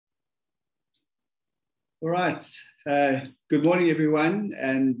All right. Good morning, everyone,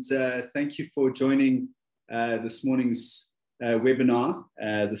 and thank you for joining this morning's webinar,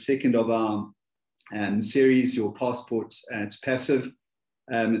 the second of our series, Your Passport to Passive.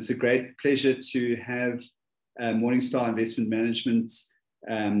 It's a great pleasure to have Morningstar Investment Management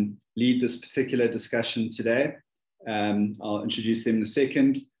lead this particular discussion today. I'll introduce them in a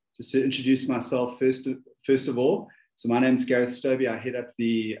second. Just to introduce myself first of all. So my name is Gareth Stobie. I head up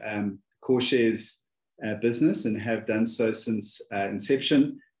the Core Shares business and have done so since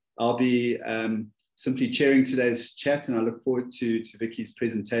inception. I'll be simply chairing today's chat, and I look forward to Vicky's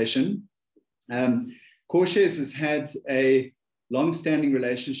presentation. Core Shares has had a long-standing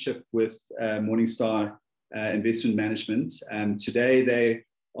relationship with Morningstar Investment Management. Today they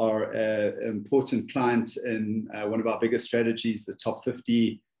are an important client in one of our biggest strategies, the Top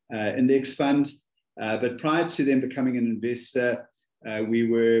 50 Index Fund. But prior to them becoming an investor, we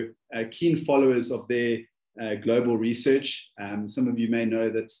were keen followers of their global research. Some of you may know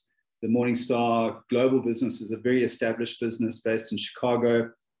that the Morningstar global business is a very established business based in Chicago,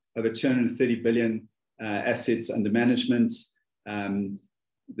 over 230 billion assets under management.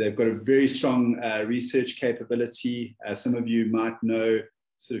 They've got a very strong research capability. Some of you might know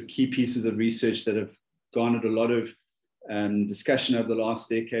sort of key pieces of research that have garnered a lot of discussion over the last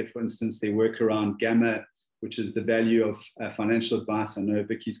decade. For instance, their work around gamma, which is the value of financial advice. I know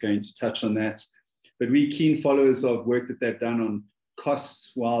Vicky's going to touch on that. But we're keen followers of work that they've done on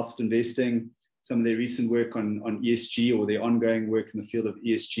costs whilst investing, some of their recent work on ESG or their ongoing work in the field of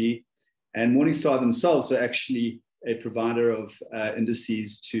ESG. And Morningstar themselves are actually a provider of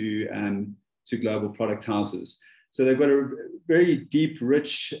indices to global product houses. So they've got a very deep,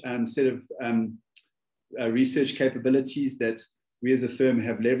 rich set of research capabilities that we as a firm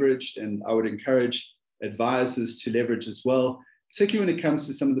have leveraged, and I would encourage advisors to leverage as well, particularly when it comes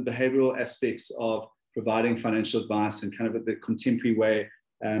to some of the behavioral aspects of providing financial advice and kind of the contemporary way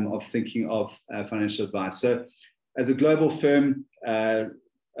of thinking of financial advice. So as a global firm,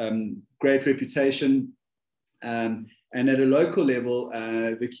 great reputation. And at a local level,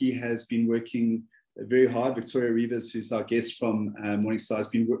 Vicky has been working very hard. Victoria Rivas, who's our guest from Morningstar, has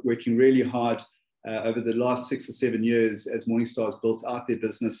been working really hard over the last 6 or 7 years as Morningstar has built out their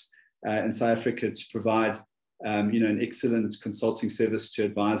business in South Africa to provide an excellent consulting service to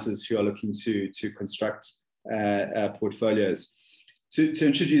advisors who are looking to construct portfolios. To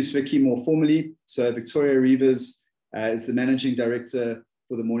introduce Vicky more formally, so Victoria Rivas is the Managing Director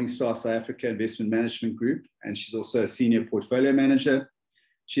for the Morningstar South Africa Investment Management Group, and she's also a Senior Portfolio Manager.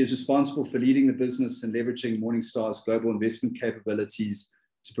 She is responsible for leading the business and leveraging Morningstar's global investment capabilities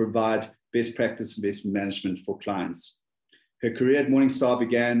to provide best practice investment management for clients. Her career at Morningstar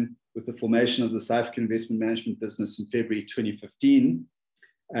began with the formation of the South African investment management business in February 2015.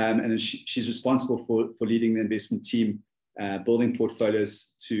 And she's responsible for leading the investment team, building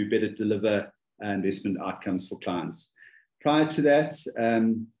portfolios to better deliver investment outcomes for clients. Prior to that,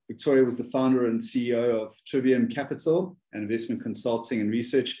 Victoria was the founder and CEO of Trivium Capital, an investment consulting and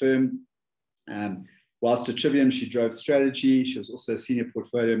research firm. Whilst at Trivium, she drove strategy. She was also a senior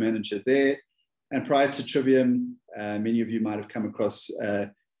portfolio manager there. And prior to Trivium, many of you might have come across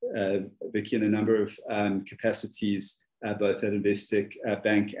Vicky in a number of capacities, both at Investec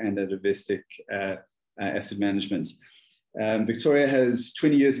Bank and at Investec Asset Management. Victoria has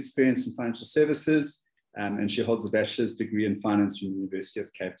 20 years experience in financial services, and she holds a bachelor's degree in finance from the University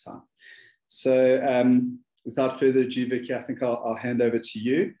of Cape Town. So without further ado, Vicky, I think I'll hand over to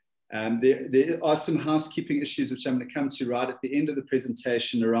you. There are some housekeeping issues which I'm going to come to right at the end of the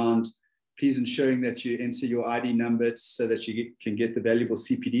presentation around please ensuring that you enter your ID number so that you can get the valuable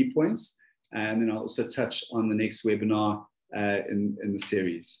CPD points. And then I'll also touch on the next webinar in the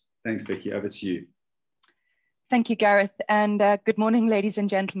series. Thanks, Vicky. Over to you. Thank you, Gareth. And good morning, ladies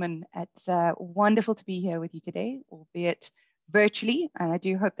and gentlemen. It's wonderful to be here with you today, albeit virtually. And I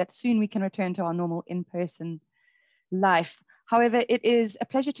do hope that soon we can return to our normal in-person life. However, it is a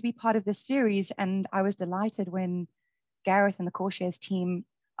pleasure to be part of this series. And I was delighted when Gareth and the Core Shares team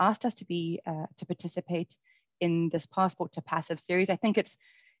asked us to participate in this Passport to Passive series. I think it's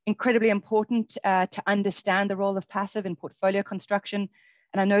incredibly important to understand the role of passive in portfolio construction.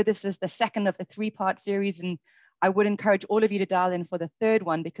 And I know this is the second of the 3-part series, and I would encourage all of you to dial in for the third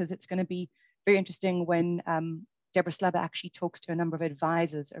one because it's going to be very interesting when Deborah Slubber actually talks to a number of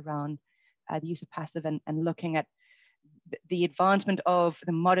advisors around the use of passive and looking at the advancement of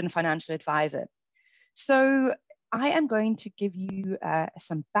the modern financial advisor. So I am going to give you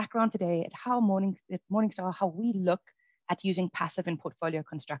some background today at how Morningstar, how we look at using passive in portfolio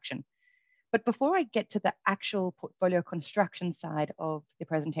construction. But before I get to the actual portfolio construction side of the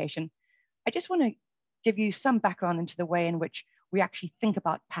presentation, I just want to give you some background into the way in which we actually think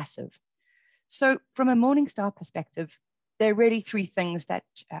about passive. So from a Morningstar perspective, there are really three things that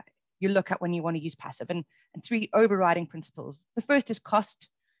you look at when you want to use passive, and three overriding principles. The first is cost.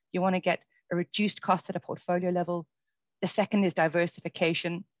 You want to get a reduced cost at a portfolio level. The second is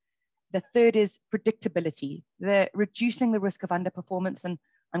diversification. The third is predictability, reducing the risk of underperformance. And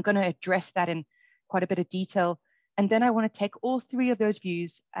I'm going to address that in quite a bit of detail. And then I want to take all three of those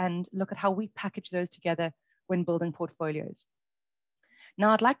views and look at how we package those together when building portfolios.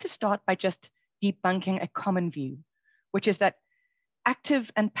 Now, I'd like to start by just debunking a common view, which is that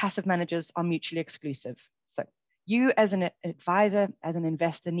active and passive managers are mutually exclusive. So you as an advisor, as an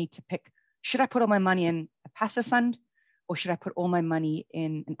investor, need to pick, should I put all my money in a passive fund, or should I put all my money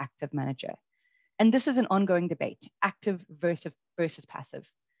in an active manager? And this is an ongoing debate, active versus passive.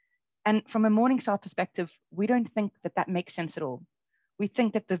 And from a Morningstar perspective, we don't think that that makes sense at all. We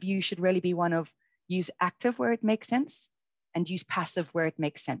think that the view should really be one of use active where it makes sense and use passive where it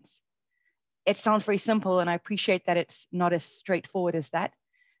makes sense. It sounds very simple, and I appreciate that it's not as straightforward as that.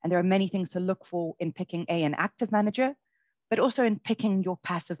 And there are many things to look for in picking an active manager, but also in picking your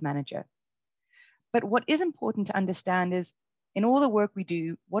passive manager. But what is important to understand is in all the work we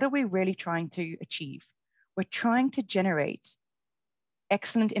do, what are we really trying to achieve? We're trying to generate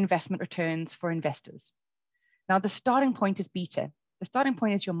excellent investment returns for investors. Now, the starting point is beta. The starting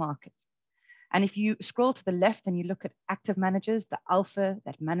point is your market. And if you scroll to the left and you look at active managers, the alpha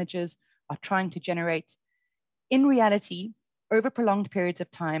that managers are trying to generate, in reality, over prolonged periods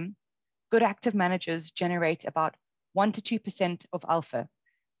of time, good active managers generate about 1 to 2% of alpha,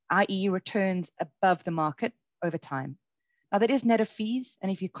 i.e. returns above the market over time. Now that is net of fees,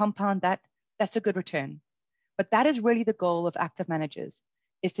 and if you compound that, that's a good return. But that is really the goal of active managers,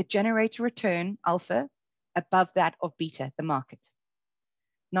 is to generate a return, alpha, above that of beta, the market.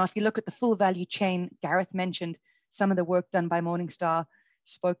 Now, if you look at the full value chain, Gareth mentioned some of the work done by Morningstar,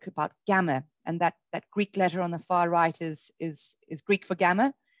 spoke about gamma, and that Greek letter on the far right is Greek for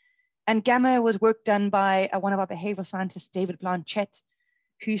gamma. And gamma was work done by one of our behavioral scientists, David Blanchett,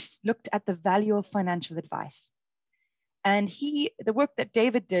 who looked at the value of financial advice. And the work that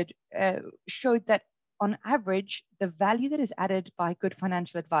David did showed that on average, the value that is added by good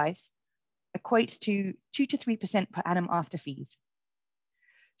financial advice equates to 2 to 3% per annum after fees.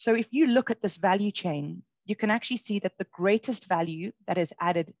 So if you look at this value chain, you can actually see that the greatest value that is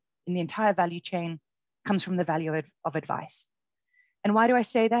added in the entire value chain comes from the value of advice. And why do I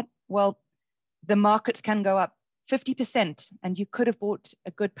say that? Well, the markets can go up 50% and you could have bought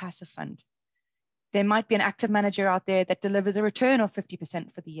a good passive fund. There might be an active manager out there that delivers a return of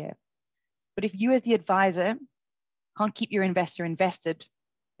 50% for the year. But if you as the advisor can't keep your investor invested,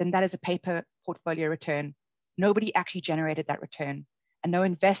 then that is a paper portfolio return. Nobody actually generated that return, and no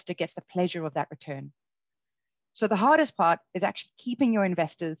investor gets the pleasure of that return. So the hardest part is actually keeping your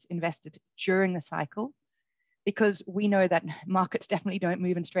investors invested during the cycle, because we know that markets definitely don't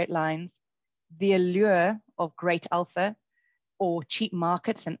move in straight lines. The allure of great alpha or cheap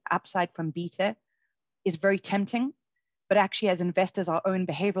markets and upside from beta is very tempting, but actually as investors, our own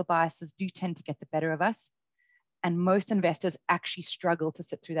behavioral biases do tend to get the better of us. And most investors actually struggle to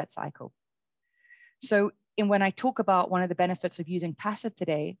sit through that cycle. So when I talk about one of the benefits of using passive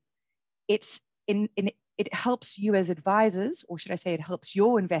today, it helps you as advisors, or should I say it helps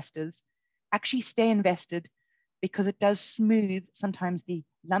your investors actually stay invested, because it does smooth sometimes the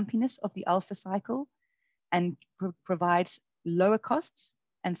lumpiness of the alpha cycle and provides lower costs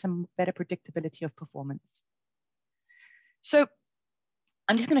and some better predictability of performance. So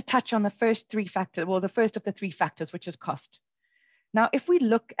I'm just going to touch on the first three factors, well, the first of the three factors, which is cost. Now, if we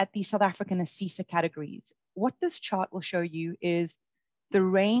look at the South African ASISA categories, what this chart will show you is the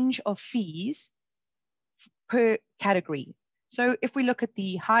range of fees per category. So if we look at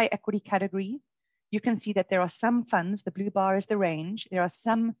the high equity category, you can see that there are some funds, the blue bar is the range, there are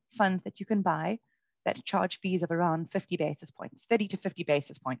some funds that you can buy that charge fees of around 50 basis points, 30 to 50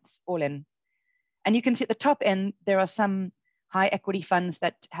 basis points, all in. And you can see at the top end, there are some high equity funds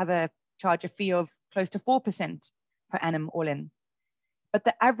that have a charge a fee of close to 4% per annum, all in. But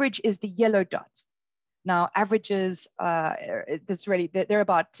the average is the yellow dot. Now, averages, that's really, they're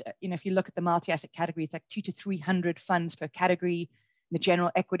about, if you look at the multi-asset category, it's like 200 to 300 funds per category. In the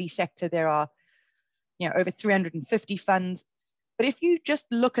general equity sector, there are over 350 funds. But if you just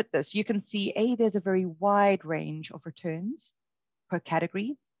look at this, you can see, there's a very wide range of returns per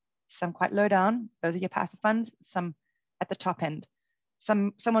category. Some quite low down, those are your passive funds, some at the top end.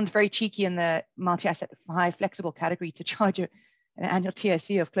 Someone's very cheeky in the multi-asset high flexible category to charge an annual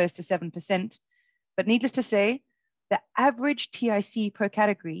TIC of close to 7%. But needless to say, the average TIC per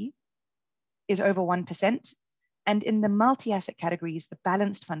category is over 1%. And in the multi-asset categories, the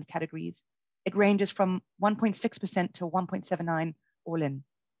balanced fund categories, it ranges from 1.6% to 1.79 all in.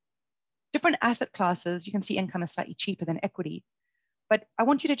 Different asset classes, you can see income is slightly cheaper than equity, but I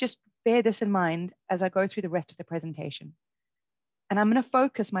want you to just bear this in mind as I go through the rest of the presentation. And I'm going to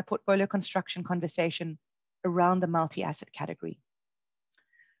focus my portfolio construction conversation around the multi-asset category.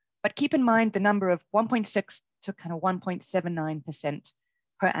 But keep in mind the number of 1.6 to kind of 1.79%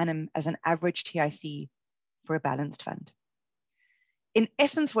 per annum as an average TIC for a balanced fund. In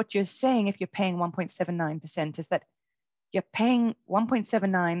essence, what you're saying if you're paying 1.79% is that you're paying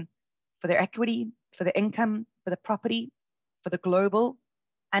 1.79 for their equity, for the income, for the property, for the global,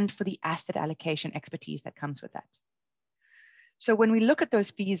 and for the asset allocation expertise that comes with that. So when we look at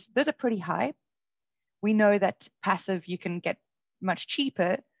those fees, those are pretty high. We know that passive you can get much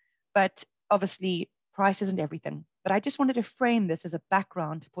cheaper, but obviously price isn't everything. But I just wanted to frame this as a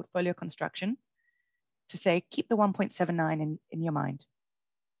background to portfolio construction to say, keep the 1.79 in your mind.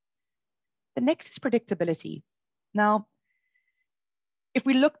 The next is predictability. Now, if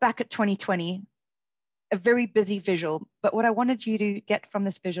we look back at 2020, a very busy visual, but what I wanted you to get from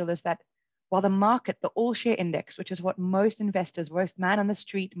this visual is that while the market, the all share index, which is what most investors, most man on the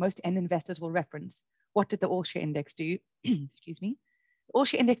street, most end investors will reference, what did the all share index do? Excuse me. The all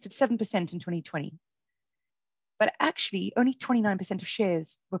share index did 7% in 2020. But actually, only 29% of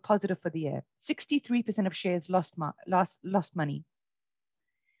shares were positive for the year. 63% of shares lost money.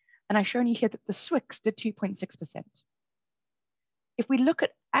 And I've shown you here that the SWIX did 2.6%. If we look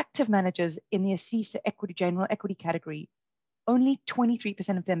at active managers in the ASISA equity general equity category, only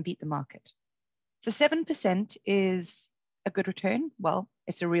 23% of them beat the market. So 7% is a good return. Well,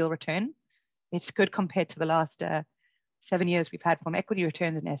 it's a real return. It's good compared to the last 7 years we've had from equity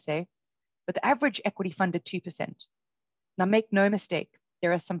returns in SA. But the average equity fund did 2%. Now, make no mistake,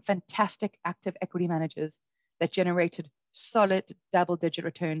 there are some fantastic active equity managers that generated solid double-digit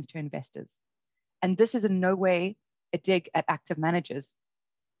returns to investors. And this is in no way a dig at active managers.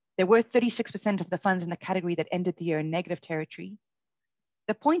 There were 36% of the funds in the category that ended the year in negative territory.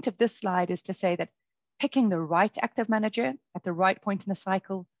 The point of this slide is to say that picking the right active manager at the right point in the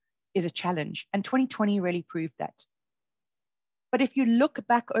cycle is a challenge. And 2020 really proved that. But if you look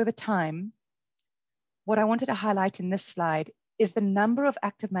back over time, what I wanted to highlight in this slide is the number of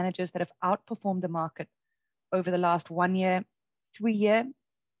active managers that have outperformed the market over the last 1 year, 3 year,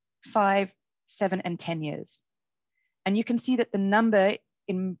 5, 7, and 10 years. And you can see that the number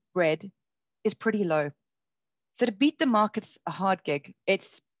in red is pretty low. So to beat the market's a hard gig.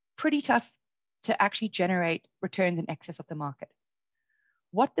 It's pretty tough to actually generate returns in excess of the market.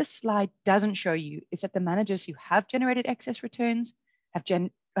 What this slide doesn't show you is that the managers who have generated excess returns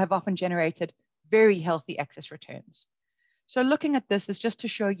have often generated very healthy excess returns. So looking at this is just to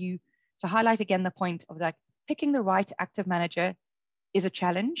show you, to highlight again the point of that picking the right active manager is a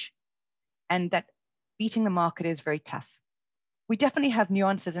challenge and that beating the market is very tough. We definitely have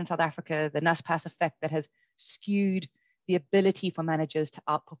nuances in South Africa, the NASPAS effect that has skewed the ability for managers to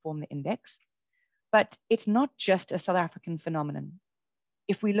outperform the index. But it's not just a South African phenomenon.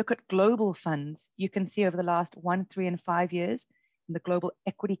 If we look at global funds, you can see over the last 1, 3, and 5 years in the global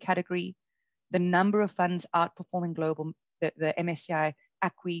equity category, the number of funds outperforming global, the MSCI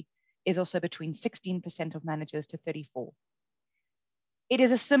ACWI is also between 16% of managers to 34%. It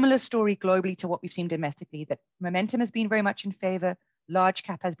is a similar story globally to what we've seen domestically, that momentum has been very much in favor, large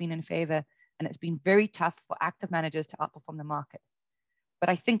cap has been in favor, and it's been very tough for active managers to outperform the market. But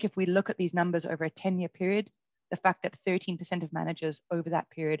I think if we look at these numbers over a 10-year period, the fact that 13% of managers over that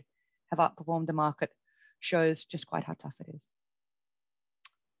period have outperformed the market shows just quite how tough it is.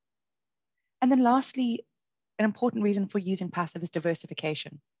 And then lastly, an important reason for using passive is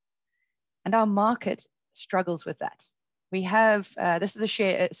diversification. And our market struggles with that. We have, this is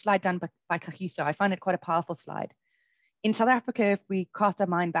a slide done by Kagiso. I find it quite a powerful slide. In South Africa, if we cast our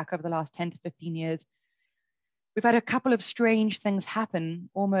mind back over the last 10 to 15 years, we've had a couple of strange things happen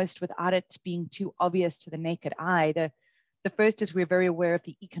almost without it being too obvious to the naked eye. The first is we're very aware of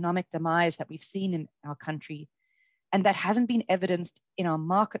the economic demise that we've seen in our country, and that hasn't been evidenced in our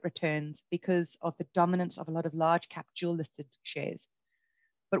market returns because of the dominance of a lot of large cap dual listed shares.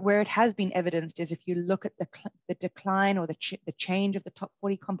 But where it has been evidenced is if you look at the decline or the change of the top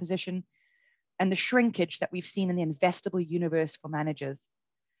 40 composition and the shrinkage that we've seen in the investable universe for managers.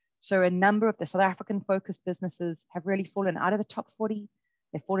 So a number of the South African focused businesses have really fallen out of the top 40.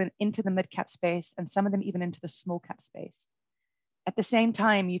 They've fallen into the mid-cap space and some of them even into the small cap space. At the same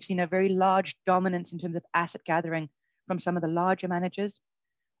time, you've seen a very large dominance in terms of asset gathering from some of the larger managers.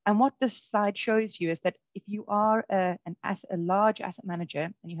 And what this slide shows you is that if you are a large asset manager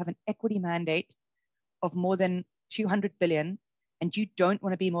and you have an equity mandate of more than 200 billion, and you don't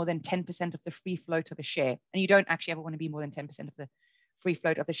want to be more than 10% of the free float of a share, and you don't actually ever want to be more than 10% of the free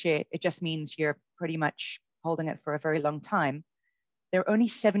float of the share, it just means you're pretty much holding it for a very long time. There are only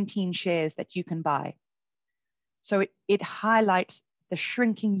 17 shares that you can buy. So it highlights the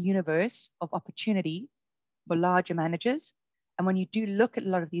shrinking universe of opportunity for larger managers. And when you do look at a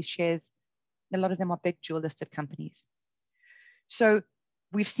lot of these shares, a lot of them are big dual listed companies. So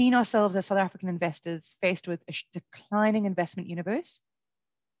we've seen ourselves as South African investors faced with a declining investment universe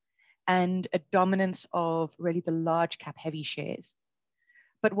and a dominance of really the large cap heavy shares.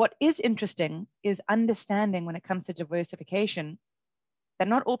 But what is interesting is understanding when it comes to diversification that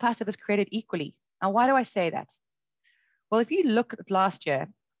not all passive is created equally. Now, why do I say that? Well, if you look at last year,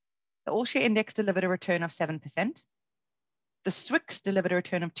 the all share index delivered a return of 7%. The SWIX delivered a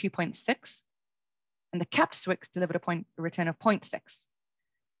return of 2.6, and the capped SWIX delivered a return of 0.6.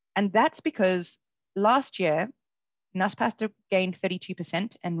 And that's because last year, Naspers gained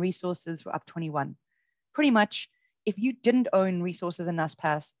 32% and resources were up 21. Pretty much, if you didn't own resources in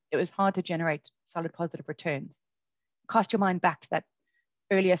Naspers, it was hard to generate solid positive returns. Cast your mind back to that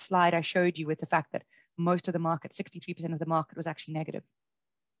earlier slide I showed you with the fact that most of the market, 63% of the market was actually negative.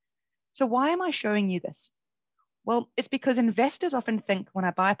 So why am I showing you this? Well, it's because investors often think when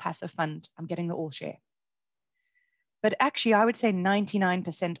I buy a passive fund, I'm getting the all share. But actually, I would say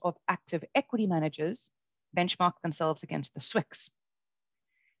 99% of active equity managers benchmark themselves against the SWIX.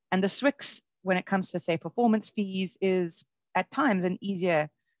 And the SWIX, when it comes to, say, performance fees, is at times an easier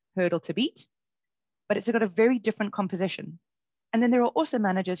hurdle to beat, but it's got a very different composition. And then there are also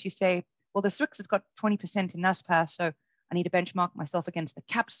managers who say, well, the SWIX has got 20% in Naspers, so I need to benchmark myself against the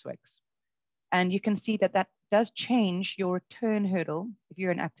capped SWIX. And you can see that that does change your return hurdle if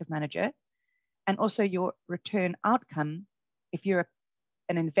you're an active manager, and also your return outcome if you're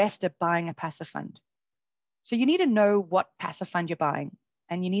an investor buying a passive fund. So you need to know what passive fund you're buying,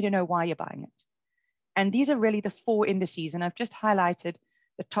 and you need to know why you're buying it. And these are really the 4 indices, and I've just highlighted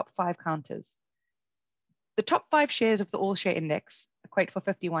the top 5 counters. The top 5 shares of the all share index equate for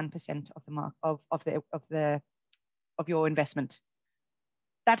 51% of your investment.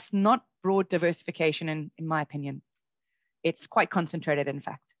 That's not broad diversification in my opinion. It's quite concentrated, in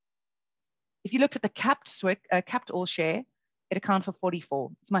fact. If you looked at the capped all share, it accounts for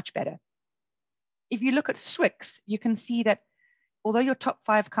 44. It's much better. If you look at SWIX, you can see that although your top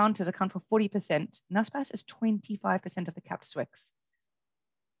 5 counters account for 40%, Naspers is 25% of the capped SWIX.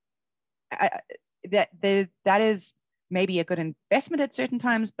 That is maybe a good investment at certain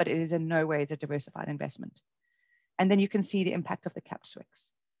times, but it is in no way a diversified investment. And then you can see the impact of the capped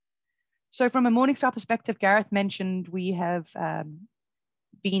SWIX. So from a Morningstar perspective, Gareth mentioned we have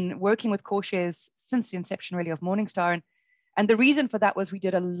been working with core shares since the inception really of Morningstar. And the reason for that was we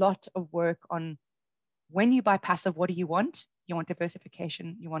did a lot of work on when you buy passive, what do you want? You want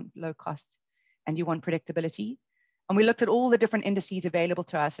diversification, you want low cost, and you want predictability. And we looked at all the different indices available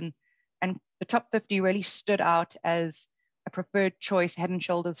to us, and the top 50 really stood out as a preferred choice head and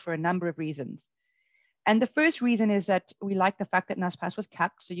shoulders for a number of reasons. And the first reason is that we like the fact that Naspers was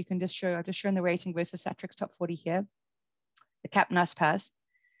capped. So you can just show, I've just shown the rating versus Satrix top 40 here, the capped Naspers.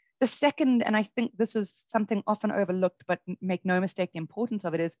 The second, and I think this is something often overlooked, but make no mistake, the importance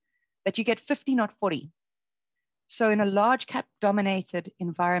of it is that you get 50, not 40. So in a large cap dominated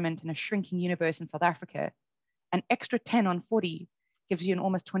environment in a shrinking universe in South Africa, an extra 10 on 40 gives you an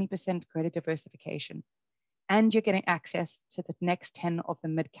almost 20% greater diversification. And you're getting access to the next 10 of the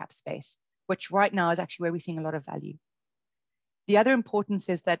mid-cap space, which right now is actually where we're seeing a lot of value. The other importance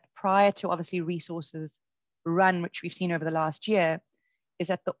is that prior to obviously resources run, which we've seen over the last year, is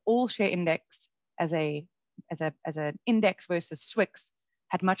that the all share index as an index versus SWIX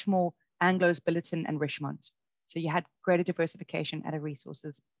had much more Anglo's, Billiton, and Richmond. So you had greater diversification at a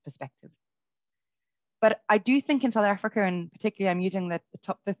resources perspective. But I do think in South Africa, and particularly I'm using the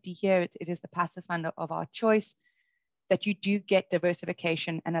top 50 here, it is the passive fund of our choice, that you do get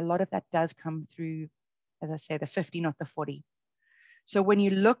diversification. And a lot of that does come through, as I say, the 50, not the 40. So when you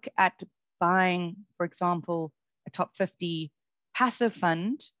look at buying, for example, a top 50 passive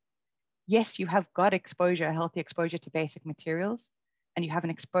fund, yes, you have got exposure, healthy exposure to basic materials, and you have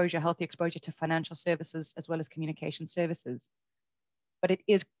an healthy exposure to financial services as well as communication services. But it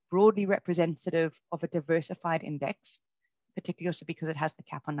is broadly representative of a diversified index, particularly also because it has the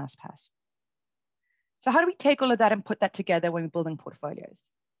cap on Naspers. So how do we take all of that and put that together when we're building portfolios?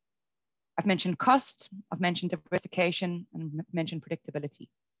 I've mentioned cost, I've mentioned diversification, and I've mentioned predictability.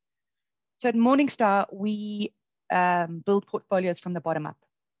 So at Morningstar, we build portfolios from the bottom up.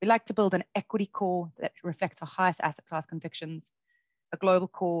 We like to build an equity core that reflects our highest asset class convictions, a global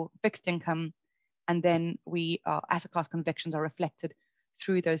core, fixed income, and then our asset class convictions are reflected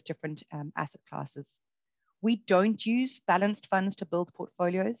through those different asset classes. We don't use balanced funds to build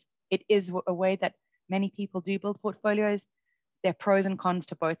portfolios. It is a way that many people do build portfolios. There are pros and cons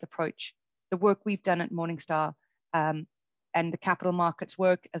to both approach. The work we've done at Morningstar and the capital markets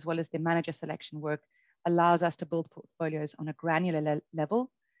work, as well as the manager selection work, allows us to build portfolios on a granular level.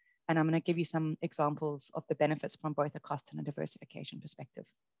 And I'm going to give you some examples of the benefits from both a cost and a diversification perspective.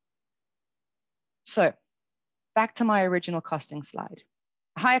 So back to my original costing slide.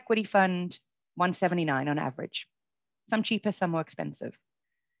 A high equity fund, 179 on average. Some cheaper, some more expensive.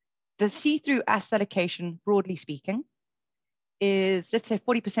 The see-through asset allocation, broadly speaking, is, let's say,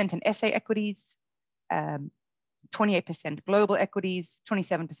 40% in SA equities, 28% global equities,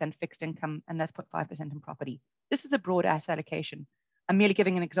 27% fixed income, and let's put 5% in property. This is a broad asset allocation. I'm merely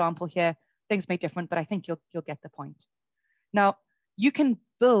giving an example here. Things may be different, but I think you'll get the point. Now, you can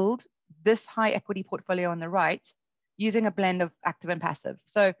build this high equity portfolio on the right using a blend of active and passive.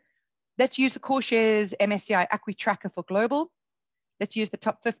 So let's use the core shares MSCI Acqui Tracker for global. Let's use the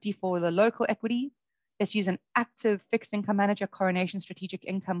top 50 for the local equity. Let's use an active fixed income manager, Coronation Strategic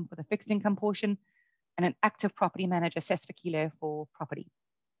Income for the fixed income portion, and an active property manager, Sesfikile for property.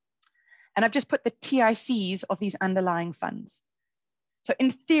 And I've just put the TICs of these underlying funds. So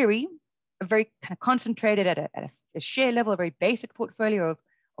in theory, a very kind of concentrated at a share level, a very basic portfolio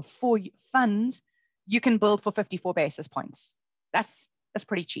of 4 funds, you can build for 54 basis points. That's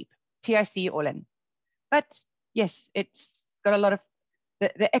pretty cheap. TIC all in. But yes, it's got a lot of,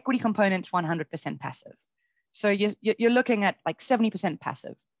 the equity component's 100% passive. So you're looking at like 70%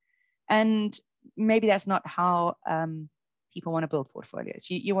 passive. And maybe that's not how people want to build portfolios.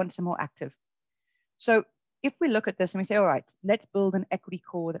 You want some more active. So if we look at this and we say, all right, let's build an equity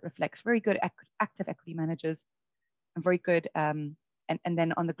core that reflects very good active equity managers and very good, and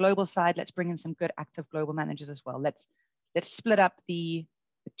then on the global side, let's bring in some good active global managers as well. Let's split up the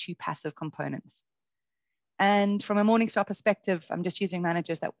 2 passive components. And from a Morningstar perspective, I'm just using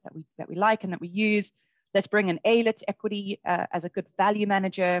managers that we like and that we use. Let's bring in A-lit equity as a good value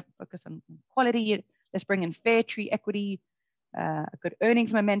manager, focus on quality. Let's bring in Fairtree equity, a good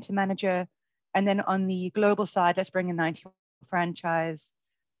earnings momentum manager. And then on the global side, let's bring in 90 franchise,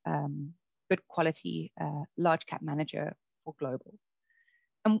 good quality, large cap manager for global.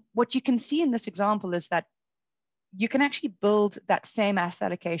 And what you can see in this example is that you can actually build that same asset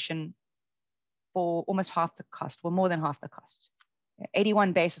allocation for almost half the cost, or more than half the cost.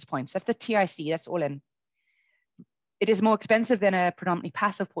 81 basis points, that's the TIC, that's all in. It is more expensive than a predominantly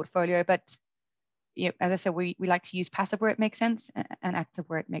passive portfolio, but as I said, we like to use passive where it makes sense and active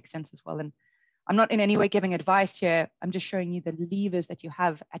where it makes sense as well. And I'm not in any way giving advice here. I'm just showing you the levers that you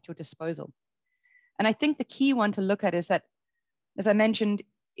have at your disposal. And I think the key one to look at is that, as I mentioned,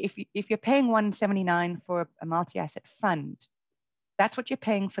 if you're paying 179 for a multi-asset fund, that's what you're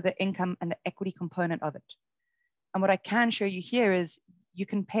paying for the income and the equity component of it. And what I can show you here is you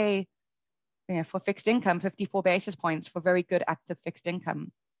can pay for fixed income 54 basis points for very good active fixed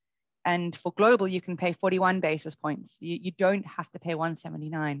income. And for global, you can pay 41 basis points. You don't have to pay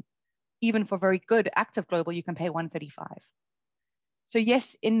 179. Even for very good active global, you can pay 135. So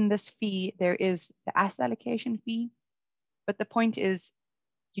yes, in this fee, there is the asset allocation fee, but the point is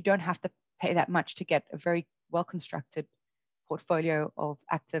you don't have to pay that much to get a very well-constructed portfolio of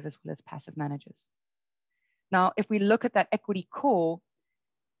active as well as passive managers. Now, if we look at that equity core,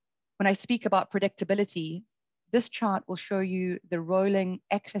 when I speak about predictability, this chart will show you the rolling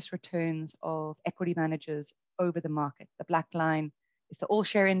excess returns of equity managers over the market. The black line is the all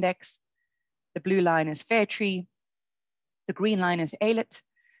share index. The blue line is Fairtree. The green line is A-lit.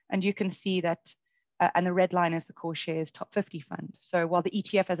 And you can see that, and the red line is the core shares top 50 fund. So while the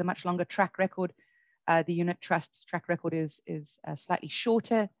ETF has a much longer track record, the unit trust's track record is slightly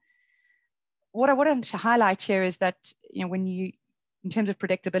shorter. What I wanted to highlight here is that, when you, in terms of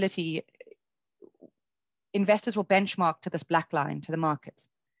predictability, investors will benchmark to this black line, to the market.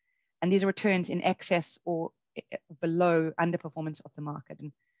 And these are returns in excess or below underperformance of the market.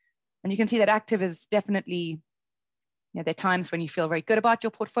 And you can see that active is definitely, there are times when you feel very good about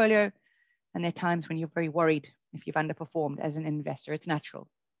your portfolio, and there are times when you're very worried if you've underperformed as an investor. It's natural.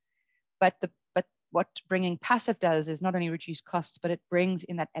 But what bringing passive does is not only reduce costs, but it brings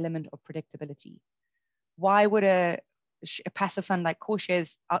in that element of predictability. Why would a passive fund like core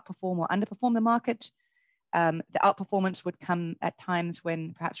shares outperform or underperform the market? The outperformance would come at times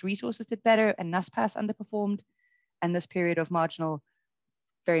when perhaps resources did better and NASPAS underperformed. And this period of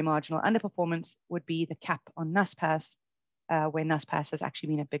very marginal underperformance would be the cap on NASPAS where NASPAS has actually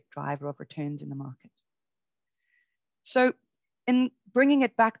been a big driver of returns in the market. So in bringing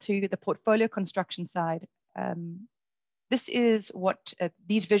it back to the portfolio construction side, this is what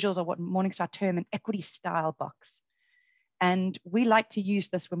these visuals are what Morningstar term an equity style box. And we like to use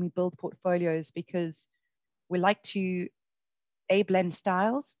this when we build portfolios because we like to A, blend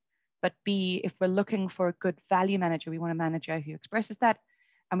styles, but B, if we're looking for a good value manager, we want a manager who expresses that.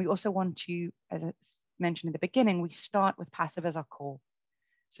 And we also want to, as I mentioned in the beginning, we start with passive as our core.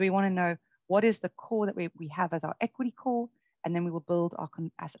 So we want to know what is the core that we have as our equity core, and then we will build our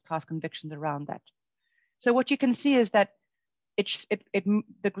asset class convictions around that. So what you can see is that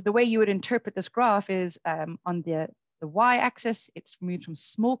the way you would interpret this graph is on the y-axis, it's moved from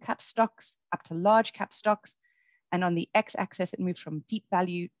small cap stocks up to large cap stocks. And on the x-axis, it moves from deep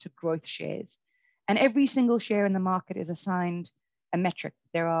value to growth shares. And every single share in the market is assigned a metric.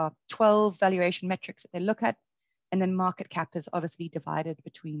 There are 12 valuation metrics that they look at. And then market cap is obviously divided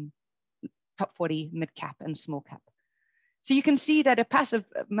between top 40, mid cap, and small cap. So you can see that a passive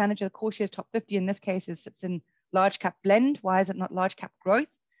manager, the core shares top 50 in this case, sits in large cap blend. Why is it not large cap growth?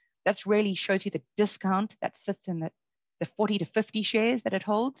 That's really shows you the discount that sits in the 40 to 50 shares that it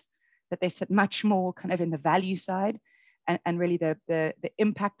holds, that they sit much more kind of in the value side, and really the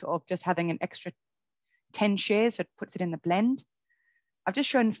impact of just having an extra 10 shares, so it puts it in the blend. I've just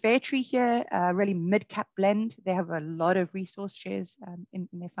shown Fairtree here, really mid-cap blend. They have a lot of resource shares in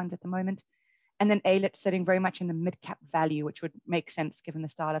their funds at the moment. And then ALIT sitting very much in the mid-cap value, which would make sense given the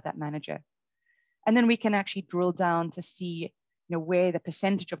style of that manager. And then we can actually drill down to see where the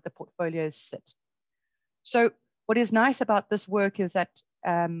percentage of the portfolios sit. So what is nice about this work is that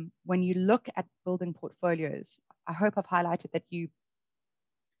when you look at building portfolios, I hope I've highlighted that you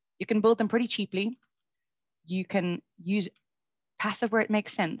can build them pretty cheaply. You can use passive where it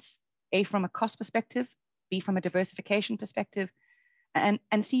makes sense, A, from a cost perspective, B, from a diversification perspective, and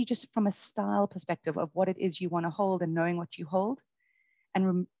C, just from a style perspective of what it is you want to hold and knowing what you hold,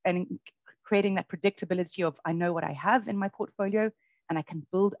 and creating that predictability of I know what I have in my portfolio and I can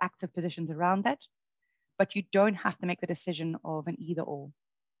build active positions around that. But you don't have to make the decision of an either or.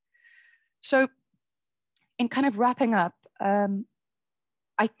 So in kind of wrapping up,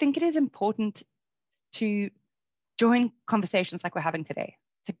 I think it is important to join conversations like we're having today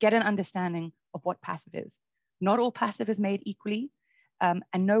to get an understanding of what passive is. Not all passive is made equally, and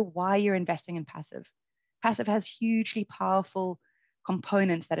know why you're investing in passive. Passive has hugely powerful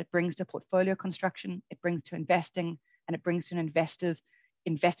components that it brings to portfolio construction, it brings to investing, and it brings to an investor's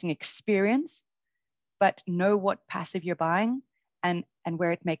investing experience. But know what passive you're buying and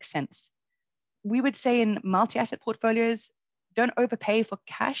where it makes sense. We would say in multi-asset portfolios, don't overpay for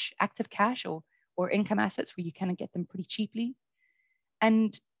cash, active cash or income assets where you kind of get them pretty cheaply.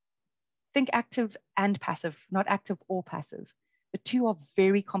 And think active and passive, not active or passive. The two are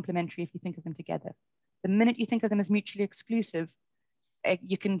very complementary if you think of them together. The minute you think of them as mutually exclusive,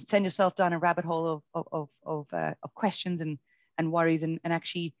 you can send yourself down a rabbit hole of questions and worries and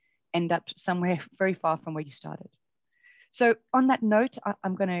actually end up somewhere very far from where you started. So on that note,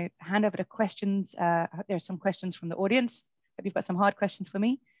 I'm going to hand over to questions. I hope there are some questions from the audience. Hope you've got some hard questions for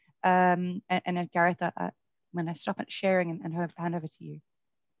me. And then Gareth, I'm going to stop at sharing and hand over to you.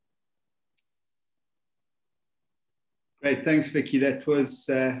 Great, thanks, Vicky. That was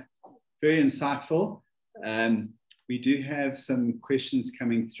very insightful. We do have some questions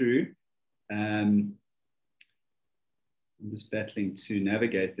coming through. I'm just battling to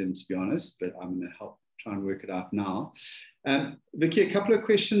navigate them, to be honest, but I'm going to help try and work it out now. Vicky, a couple of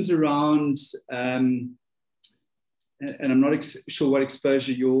questions around, and I'm not sure what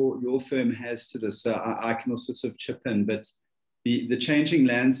exposure your firm has to this, so I can also sort of chip in, but the changing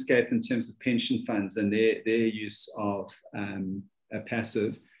landscape in terms of pension funds and their use of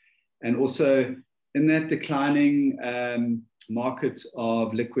passive, and also in that declining market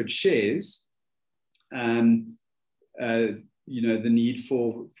of liquid shares, you know, the need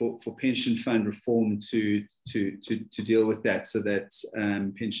for pension fund reform to deal with that, so that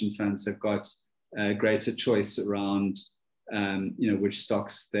pension funds have got greater choice around you know, which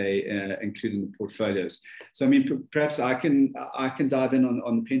stocks they include in the portfolios. So I mean, perhaps I can dive in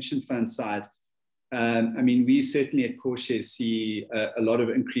on the pension fund side. I mean, we certainly at CoreShares see a lot of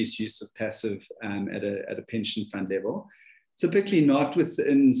increased use of passive at a pension fund level. Typically not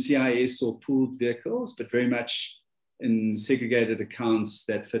within CIS or pooled vehicles, but very much in segregated accounts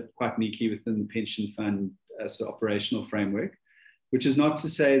that fit quite neatly within the pension fund sort of operational framework, which is not to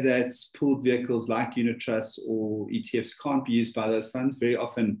say that pooled vehicles like unit trusts or ETFs can't be used by those funds. Very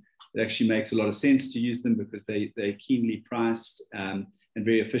often it actually makes a lot of sense to use them because they're keenly priced, and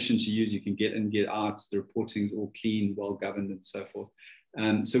very efficient to use. You can get in, get out. The reporting is all clean, well governed, and so forth.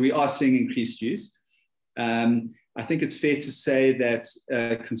 So we are seeing increased use. I think it's fair to say that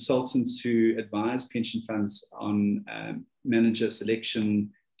consultants who advise pension funds on manager selection,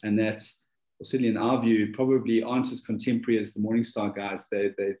 and that, well, certainly in our view, probably aren't as contemporary as the Morningstar guys.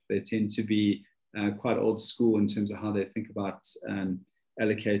 They tend to be quite old school in terms of how they think about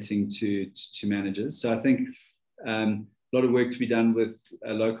allocating to managers. So I think a lot of work to be done with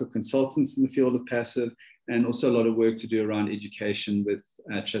local consultants in the field of passive, and also a lot of work to do around education with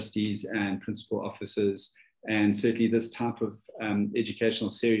trustees and principal officers. And certainly this type of educational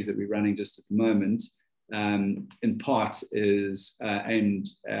series that we're running just at the moment, in part, is aimed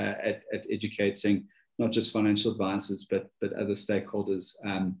at educating not just financial advisors, but other stakeholders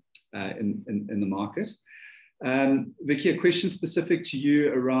in the market. Vicky, a question specific to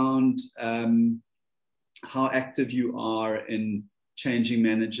you around how active you are in changing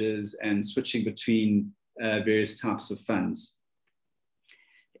managers and switching between various types of funds.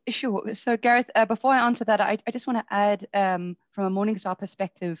 Sure. So Gareth, before I answer that, I just want to add from a Morningstar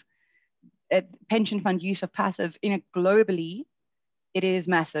perspective, pension fund use of passive globally, it is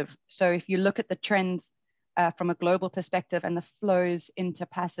massive. So if you look at the trends from a global perspective and the flows into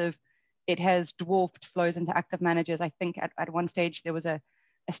passive, it has dwarfed flows into active managers. I think at one stage there was a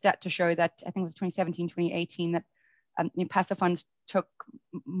stat to show that, I think it was 2017, 2018, that passive funds took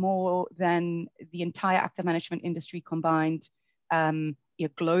more than the entire active management industry combined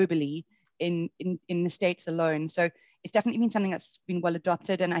globally in the States alone. So it's definitely been something that's been well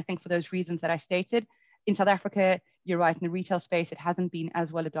adopted. And I think for those reasons that I stated, in South Africa, you're right, in the retail space, it hasn't been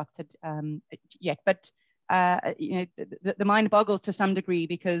as well adopted yet. But the mind boggles to some degree,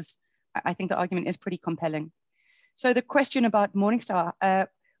 because I think the argument is pretty compelling. So the question about Morningstar,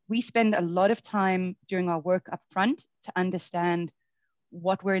 we spend a lot of time doing our work up front to understand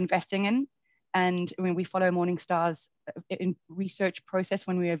what we're investing in. And when we follow Morningstar's in research process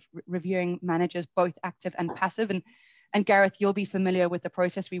when we are reviewing managers, both active and passive. And Gareth, you'll be familiar with the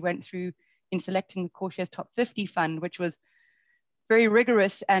process we went through in selecting the CoreShares Top 50 fund, which was very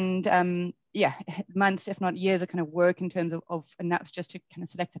rigorous and months, if not years, of kind of work in terms of, and that was just to kind of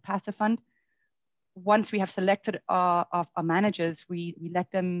select a passive fund. Once we have selected our managers, we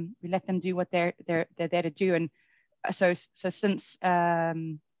let them do what they're there to do. And so since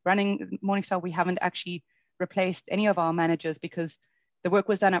running Morningstar, we haven't actually replaced any of our managers, because the work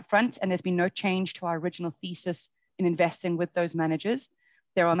was done up front and there's been no change to our original thesis in investing with those managers.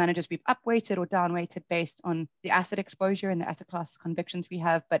 There are managers we've upweighted or downweighted based on the asset exposure and the asset class convictions we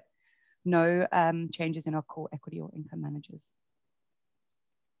have, but no changes in our core equity or income managers.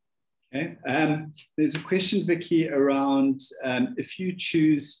 Okay. There's a question, Vicky, around if you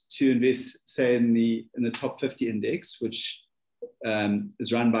choose to invest, say, in the top 50 index, which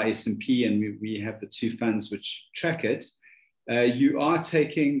is run by S&P, and we have the two funds which track it, you are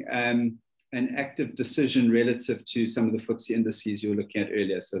taking an active decision relative to some of the FTSE indices you were looking at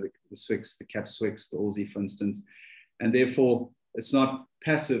earlier, so the SWIX, the CAP SWIX, the ALSI, for instance, and therefore it's not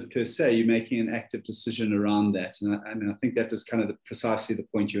passive per se. You're making an active decision around that, and I think that was kind of precisely the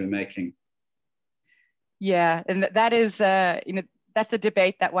point you were making. Yeah, and that is that's a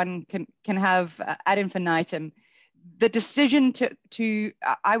debate that one can have ad infinitum. The decision to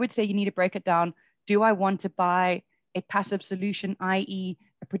I would say you need to break it down. Do I want to buy a passive solution, i.e.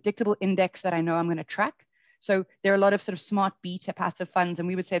 a predictable index that I know I'm going to track? So there are a lot of sort of smart beta passive funds, and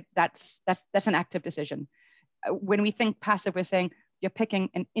we would say that's an active decision. When we think passive, we're saying you're picking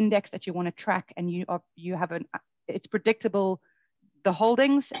an index that you want to track, and it's predictable, the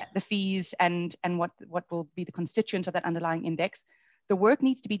holdings, the fees, and what will be the constituents of that underlying index. The work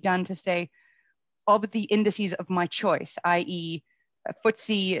needs to be done to say, of the indices of my choice, i.e.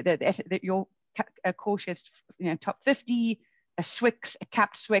 FTSE, your CoreShares top 50, a SWIX, a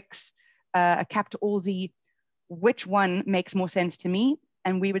capped SWIX, a capped ALSI, which one makes more sense to me?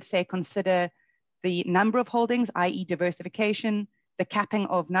 And we would say consider the number of holdings, i.e. diversification, the capping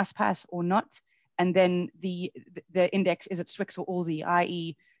of NASPAS or not, and then the index, is it SWIX or ALSI,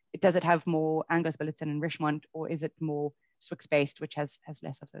 i.e. does it have more Anglo-Billiton and Richmond, or is it more SWIX-based, which has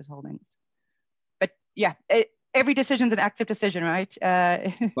less of those holdings? But yeah, every decision is an active decision, right?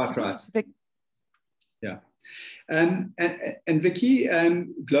 That's right. Yeah. And Vicky,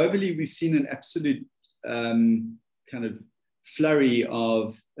 globally, we've seen an absolute kind of flurry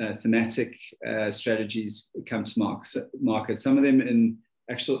of thematic strategies come to market, some of them in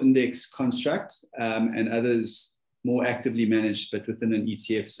actual index construct and others more actively managed, but within an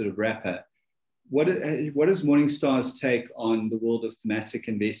ETF sort of wrapper. what is Morningstar's take on the world of thematic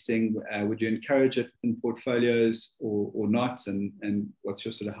investing? Would you encourage it within portfolios or not? And what's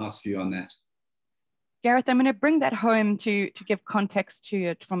your sort of house view on that? Gareth, I'm going to bring that home to give context to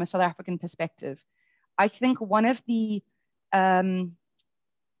it from a South African perspective. I think one of the,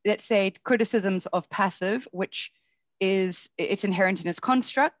 let's say, criticisms of passive, which is it's inherent in its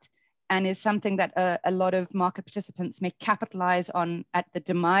construct and is something that a lot of market participants may capitalize on at the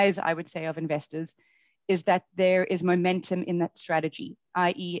demise, I would say, of investors, is that there is momentum in that strategy,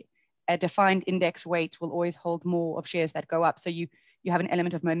 i.e. a defined index weight will always hold more of shares that go up. So you have an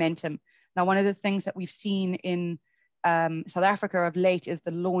element of momentum. Now, one of the things that we've seen in South Africa of late is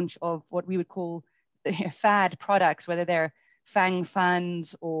the launch of what we would call fad products, whether they're FANG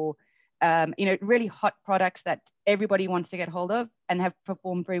funds or really hot products that everybody wants to get hold of and have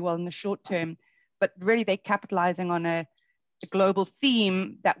performed very well in the short term. But really, they're capitalizing on a global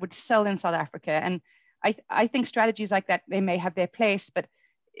theme that would sell in South Africa. And I think strategies like that, they may have their place, but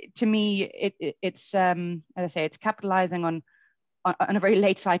to me, it's as I say, it's capitalizing on a very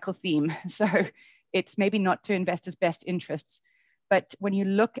late cycle theme. So it's maybe not to investors' best interests. But when you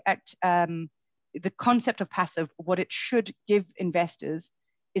look at the concept of passive, what it should give investors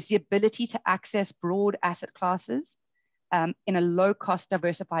is the ability to access broad asset classes in a low-cost,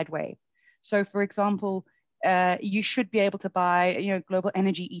 diversified way. So, for example, you should be able to buy, global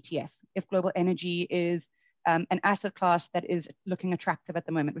energy ETF if global energy is an asset class that is looking attractive at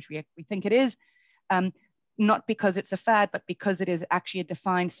the moment, which we think it is. Not because it's a fad, but because it is actually a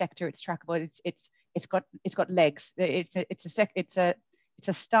defined sector. It's trackable. It's got legs. It's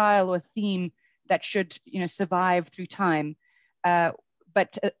a style or theme that should survive through time.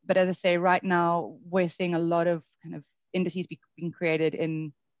 But as I say, right now we're seeing a lot of kind of indices being created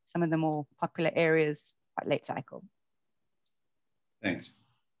in some of the more popular areas quite late cycle. Thanks.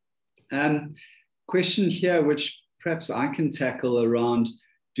 Question here, which perhaps I can tackle around.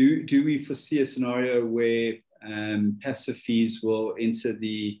 Do we foresee a scenario where passive fees will enter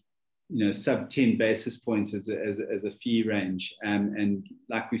the sub 10 basis points as a fee range, and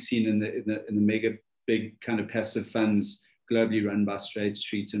like we've seen in the mega big kind of passive funds globally run by State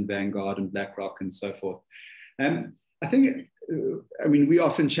Street and Vanguard and BlackRock and so forth? I think, we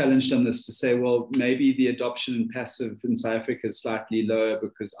often challenged on this to say, well, maybe the adoption in passive in South Africa is slightly lower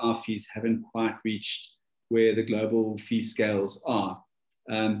because our fees haven't quite reached where the global fee scales are.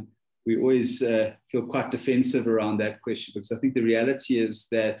 We always feel quite defensive around that question, because I think the reality is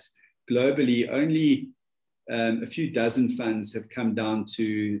that globally only a few dozen funds have come down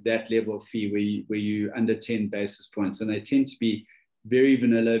to that level of fee where you under 10 basis points, and they tend to be very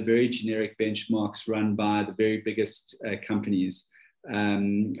vanilla, very generic benchmarks run by the very biggest companies,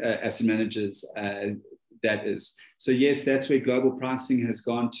 asset managers, that is. So yes, that's where global pricing has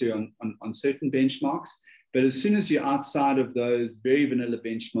gone to on certain benchmarks. But as soon as you're outside of those very vanilla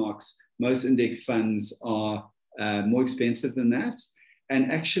benchmarks, most index funds are more expensive than that.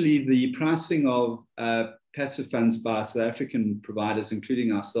 And actually the pricing of passive funds by South African providers,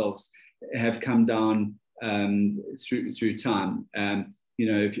 including ourselves, have come down through time.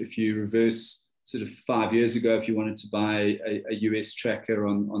 If you reverse sort of 5 years ago, if you wanted to buy a US tracker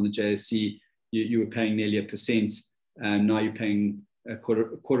on the JSE, you were paying nearly 1%. Now you're paying a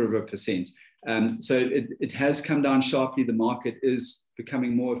quarter of a percent. So it has come down sharply. The market is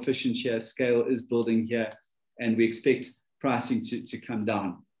becoming more efficient here. Scale is building here, and we expect pricing to come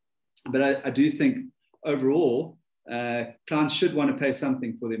down. But I do think overall, clients should want to pay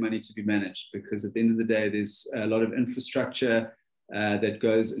something for their money to be managed, because at the end of the day, there's a lot of infrastructure that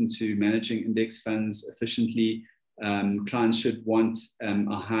goes into managing index funds efficiently. Clients should want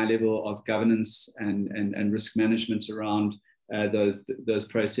a high level of governance and risk management around those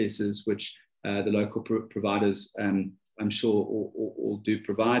processes, which the local providers, I'm sure, all do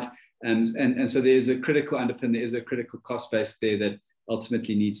provide. And so there's a critical underpin, there is a critical cost base there that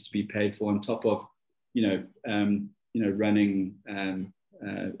ultimately needs to be paid for on top of, running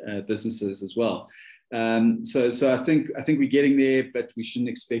businesses as well. So I think we're getting there, but we shouldn't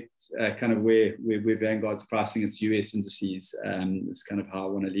expect kind of where Vanguard's pricing its US indices. Is kind of how I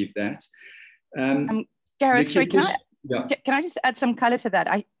want to leave that. Gareth, sorry, can I just add some color to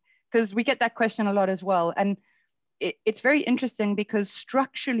that? Because we get that question a lot as well. And it's very interesting because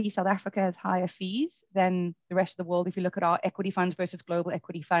structurally, South Africa has higher fees than the rest of the world. If you look at our equity funds versus global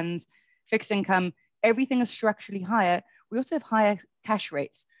equity funds, fixed income, everything is structurally higher. We also have higher cash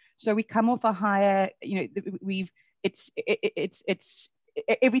rates. So we come off a higher,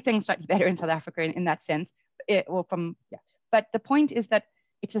 everything's slightly better in South Africa in that sense. But the point is that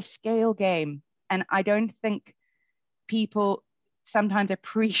it's a scale game. And I don't think people sometimes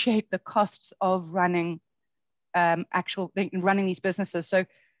appreciate the costs of running running these businesses. So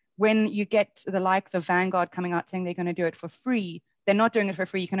when you get the likes of Vanguard coming out saying they're going to do it for free, they're not doing it for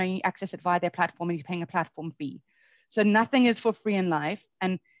free. You can only access it via their platform, and you're paying a platform fee. So nothing is for free in life.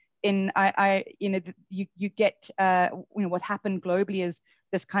 And you get what happened globally is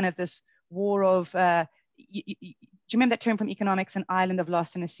this war of do you remember that term from economics, an island of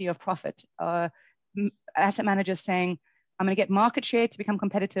loss and a sea of profit? Asset managers saying, I'm going to get market share to become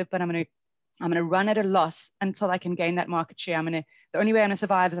competitive, but I'm going to run at a loss until I can gain that market share. The only way I'm going to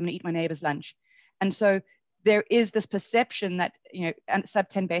survive is I'm going to eat my neighbor's lunch. And so there is this perception that sub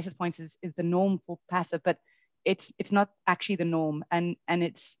 10 basis points is the norm for passive, but it's not actually the norm. And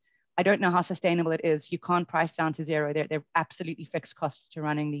I don't know how sustainable it is. You can't price down to zero. They're absolutely fixed costs to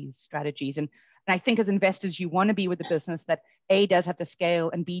running these strategies. And I think as investors, you want to be with a business that A, does have the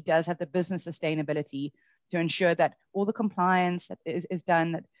scale, and B, does have the business sustainability to ensure that all the compliance that is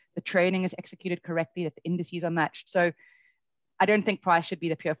done, that the trading is executed correctly, that the indices are matched. So I don't think price should be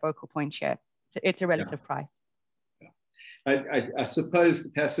the pure focal point here. So it's a relative price. Yeah. I suppose the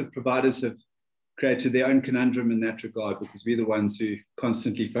passive providers have created their own conundrum in that regard, because we're the ones who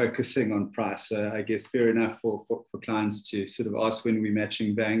constantly focusing on price. So I guess fair enough for clients to sort of ask when we're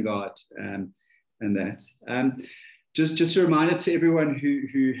matching Vanguard and that. Just a reminder to everyone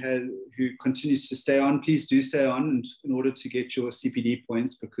who continues to stay on, please do stay on in order to get your CPD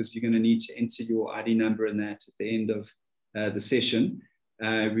points, because you're going to need to enter your ID number in that at the end of the session.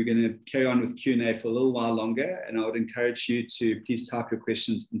 We're going to carry on with Q&A for a little while longer, and I would encourage you to please type your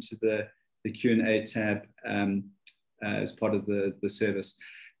questions into the Q&A tab as part of the service.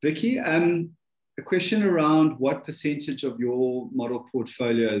 Vicky, a question around what percentage of your model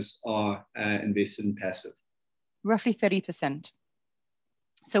portfolios are invested in passive? Roughly 30%.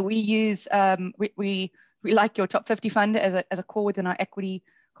 So we use, we like your top 50 fund as a core within our equity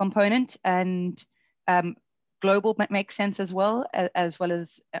component, and global makes sense as well as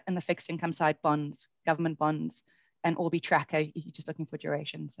in the fixed income side, bonds, government bonds, and Orbi Tracker, you're just looking for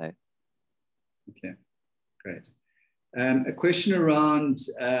duration. So. Okay, great. A question around,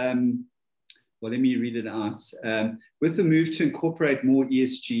 well, let me read it out. With the move to incorporate more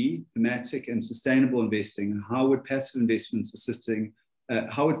ESG, thematic, and sustainable investing, how would passive investments assist in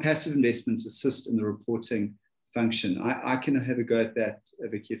the reporting function? I can have a go at that,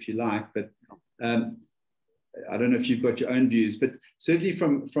 Vicky, if you like, but I don't know if you've got your own views, but certainly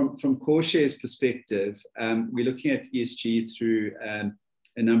from CoreShare's perspective, we're looking at ESG through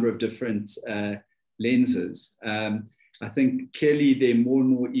a number of different lenses. I think clearly there are more and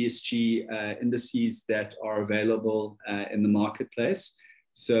more ESG indices that are available in the marketplace.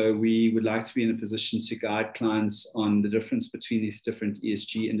 So we would like to be in a position to guide clients on the difference between these different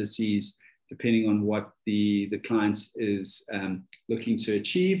ESG indices, depending on what the client is looking to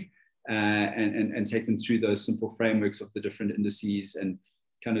achieve, and take them through those simple frameworks of the different indices and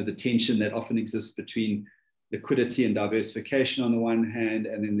kind of the tension that often exists between liquidity and diversification on the one hand,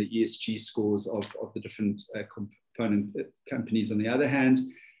 and then the ESG scores of the different component companies on the other hand.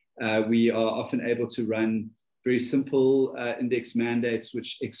 We are often able to run very simple index mandates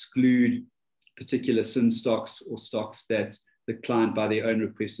which exclude particular sin stocks or stocks that the client by their own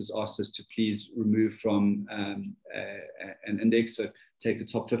request has asked us to please remove from an index. So take the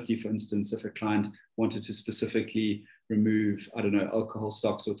top 50, for instance, if a client wanted to specifically remove, I don't know, alcohol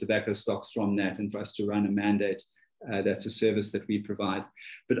stocks or tobacco stocks from that, and for us to run a mandate, that's a service that we provide.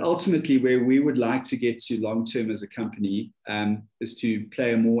 But ultimately, where we would like to get to long-term as a company is to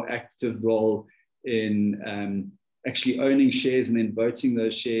play a more active role in actually owning shares and then voting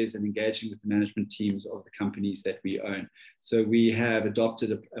those shares and engaging with the management teams of the companies that we own. So we have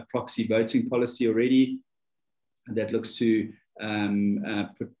adopted a proxy voting policy already that looks to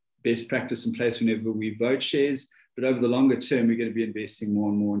put best practice in place whenever we vote shares. But over the longer term, we're going to be investing more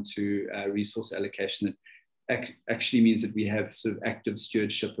and more into resource allocation that actually means that we have sort of active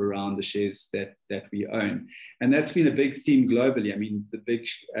stewardship around the shares that we own. And that's been a big theme globally. I mean, the big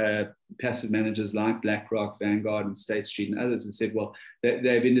passive managers like BlackRock, Vanguard, and State Street and others have said, well,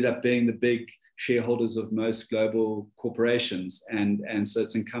 they've ended up being the big shareholders of most global corporations. And so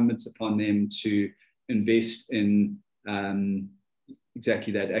it's incumbent upon them to invest in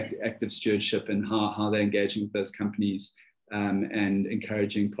exactly that active stewardship and how they're engaging with those companies and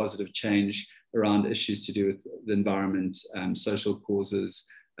encouraging positive change around issues to do with the environment, social causes,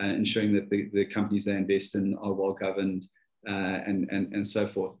 ensuring that the companies they invest in are well governed and so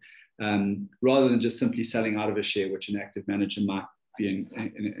forth, rather than just simply selling out of a share, which an active manager might be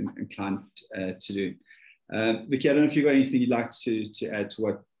inclined to do. Vicky, I don't know if you've got anything you'd like to add to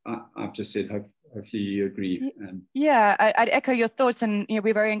what I've just said. hopefully you agree. Yeah, I'd echo your thoughts, and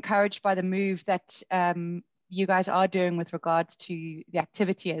we're very encouraged by the move that you guys are doing with regards to the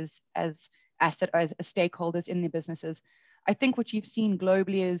activity as stakeholders in the businesses. I think what you've seen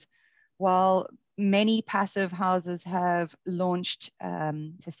globally is, while many passive houses have launched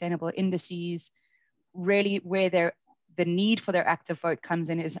sustainable indices, really where the need for their active vote comes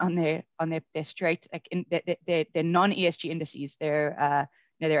in is on their straight, like their non-ESG indices, their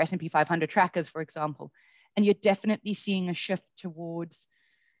S&P 500 trackers, for example. And you're definitely seeing a shift towards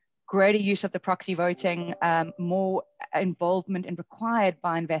greater use of the proxy voting, more involvement and required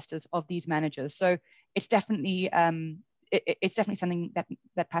by investors of these managers. So it's definitely something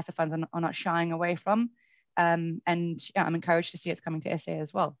that passive funds are not shying away from. And yeah, I'm encouraged to see it's coming to SA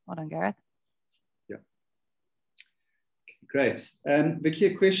as well. Well done, Gareth. Yeah. Great. Vicky,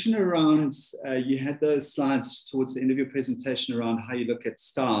 a question around, you had those slides towards the end of your presentation around how you look at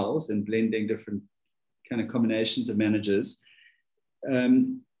styles and blending different kind of combinations of managers.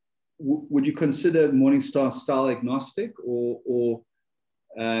 Would you consider Morningstar style agnostic, or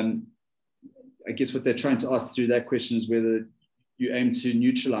I guess what they're trying to ask through that question is whether you aim to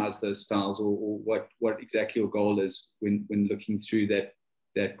neutralize those styles, or what exactly your goal is when looking through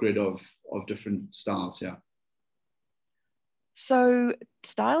that grid of different styles? Yeah. So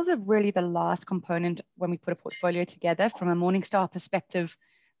styles are really the last component when we put a portfolio together. From a Morningstar perspective,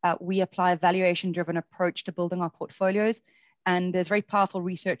 we apply a valuation-driven approach to building our portfolios. And there's very powerful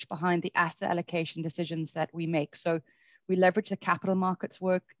research behind the asset allocation decisions that we make. So we leverage the capital markets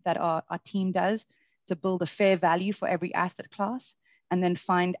work that our team does to build a fair value for every asset class, and then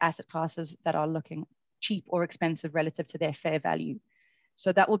find asset classes that are looking cheap or expensive relative to their fair value.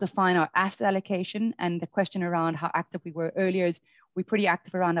 So that will define our asset allocation. And the question around how active we were earlier is, we're pretty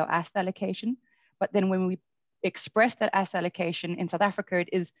active around our asset allocation. But then when we express that asset allocation in South Africa, it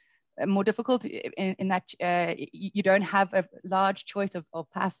is more difficult in that you don't have a large choice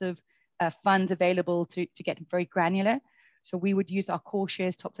of passive funds available to get very granular. So we would use our core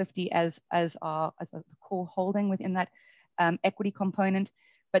shares top 50 as a core holding within that equity component.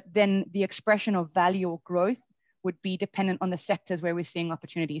 But then the expression of value or growth would be dependent on the sectors where we're seeing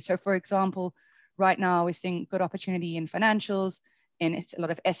opportunity. So for example, right now we're seeing good opportunity in financials, and it's a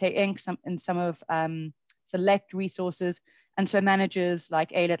lot of SA Inc., and some of select resources. And so managers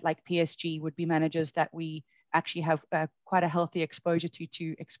like ALIT, like PSG, would be managers that we actually have quite a healthy exposure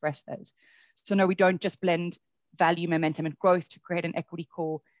to express those. So no, we don't just blend value, momentum, and growth to create an equity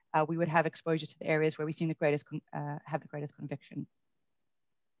core. We would have exposure to the areas where we've seen have the greatest conviction.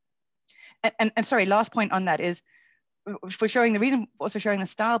 And sorry, last point on that is, for showing the reason also showing the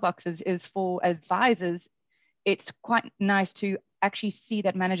style boxes is for advisors, it's quite nice to actually see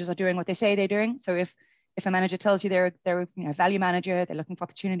that managers are doing what they say they're doing. So if a manager tells you they're a value manager, they're looking for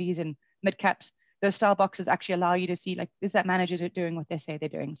opportunities in mid caps, those style boxes actually allow you to see, like, is that manager doing what they say they're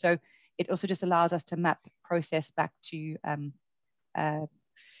doing? So it also just allows us to map the process back to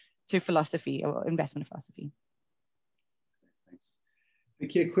philosophy or investment philosophy. Thanks.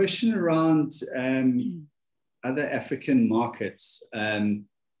 Okay, a question around other African markets,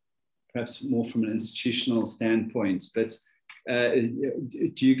 perhaps more from an institutional standpoint, but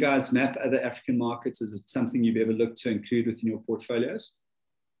do you guys map other African markets? Is it something you've ever looked to include within your portfolios?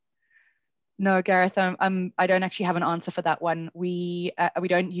 No, Gareth, I don't actually have an answer for that one. We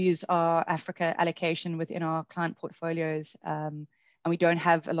don't use our Africa allocation within our client portfolios, and we don't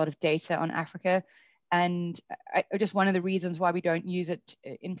have a lot of data on Africa. And just one of the reasons why we don't use it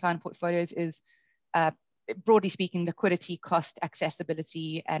in client portfolios is, broadly speaking, liquidity, cost,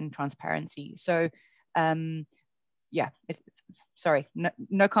 accessibility, and transparency. So yeah, sorry,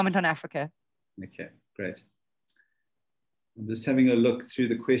 no comment on Africa. Okay, great. I'm just having a look through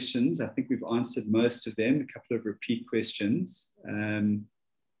the questions. I think we've answered most of them, a couple of repeat questions.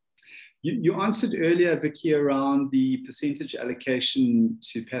 You answered earlier, Vicky, around the percentage allocation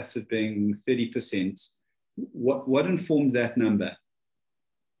to passive being 30%. What informed that number?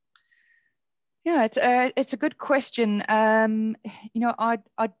 Yeah, it's a good question. Our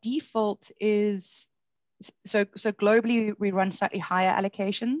default is, so globally we run slightly higher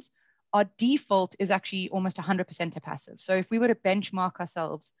allocations. Our default is actually almost 100% to passive. So if we were to benchmark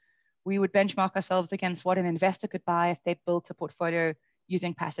ourselves, we would benchmark ourselves against what an investor could buy if they built a portfolio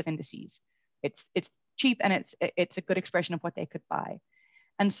using passive indices. It's cheap, and it's a good expression of what they could buy.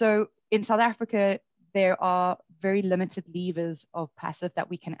 And so in South Africa, there are very limited levers of passive that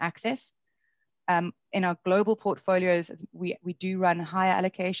we can access. In our global portfolios, we do run higher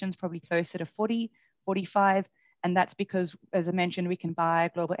allocations, probably closer to 40, 45. And that's because, as I mentioned, we can buy a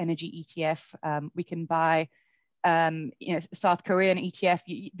global energy ETF. We can buy South Korean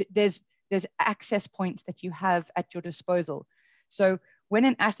ETF. There's there's access points that you have at your disposal. So when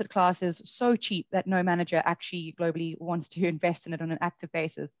an asset class is so cheap that no manager actually globally wants to invest in it on an active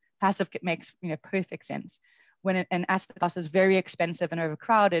basis, passive makes perfect sense. When an asset class is very expensive and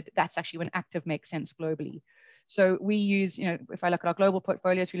overcrowded, that's actually when active makes sense globally. So we use, if I look at our global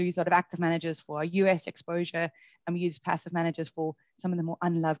portfolios, we use a lot of active managers for our US exposure, and we use passive managers for some of the more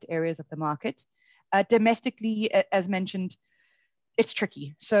unloved areas of the market. Domestically, as mentioned, it's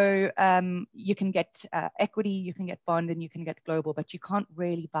tricky. So you can get equity, you can get bond, and you can get global, but you can't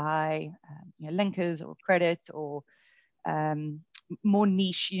really buy linkers or credits or more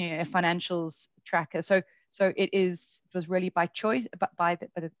niche financials tracker. So it was really by choice, but by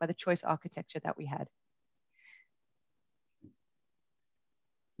the choice architecture that we had.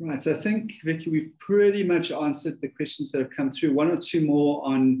 Right, so I think, Vicky, we've pretty much answered the questions that have come through. One or two more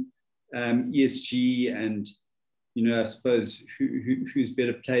on ESG and, I suppose who's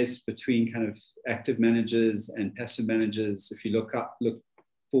better placed between kind of active managers and passive managers. If you look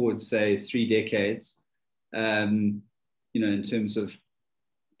forward, say 3 decades, in terms of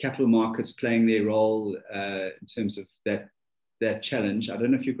capital markets playing their role in terms of that challenge. I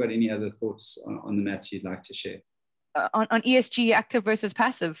don't know if you've got any other thoughts on the matter you'd like to share. On ESG, active versus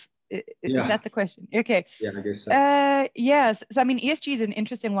passive? Is that the question? Okay. Yeah, I guess so. Yes. So, I mean, ESG is an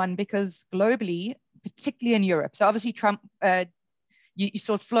interesting one because globally, particularly in Europe, so obviously Trump, you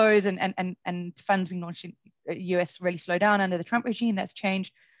saw flows and funds being launched in the US really slow down under the Trump regime. That's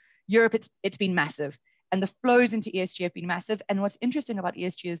changed. Europe, it's been massive. And the flows into ESG have been massive. And what's interesting about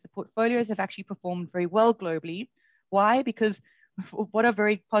ESG is the portfolios have actually performed very well globally. Why? Because what are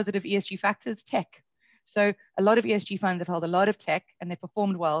very positive ESG factors? Tech. So a lot of ESG funds have held a lot of tech and they've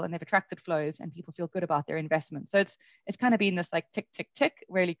performed well and they've attracted flows and people feel good about their investment. So it's kind of been this like tick, tick, tick,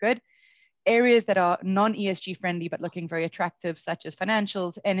 really good. Areas that are non-ESG friendly but looking very attractive, such as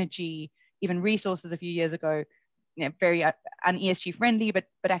financials, energy, even resources a few years ago, very un-ESG friendly, but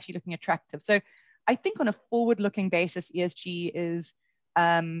actually looking attractive. So I think on a forward-looking basis, ESG is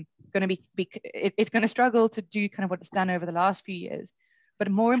going to it's going to struggle to do kind of what it's done over the last few years. But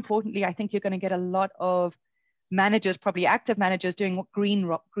more importantly, I think you're going to get a lot of managers, probably active managers, doing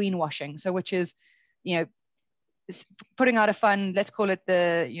greenwashing. So which is, putting out a fund, let's call it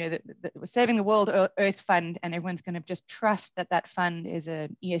the Saving the World Earth Fund, and everyone's going to just trust that fund is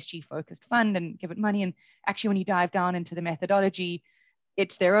an ESG focused fund and give it money. And actually, when you dive down into the methodology,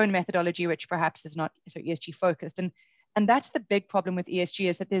 it's their own methodology, which perhaps is not so ESG focused. And that's the big problem with ESG,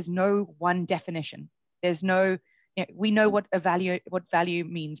 is that there's no one definition. There's no, we know what value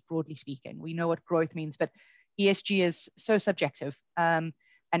means, broadly speaking. We know what growth means, but ESG is so subjective.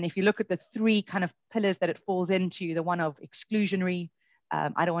 And if you look at the 3 kind of pillars that it falls into, the one of exclusionary,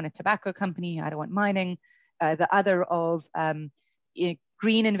 I don't want a tobacco company, I don't want mining. The other of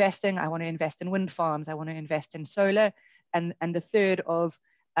green investing, I want to invest in wind farms, I want to invest in solar. And the third of,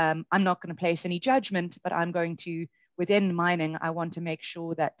 I'm not going to place any judgment, but I'm going to, within mining, I want to make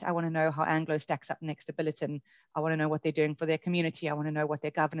sure that I want to know how Anglo stacks up next to Billiton. I want to know what they're doing for their community. I want to know what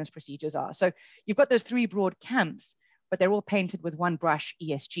their governance procedures are. So you've got those 3 broad camps, but they're all painted with one brush,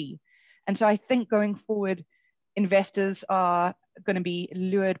 ESG. And so I think going forward, investors are going to be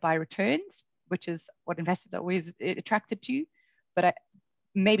lured by returns, which is what investors are always attracted to. But I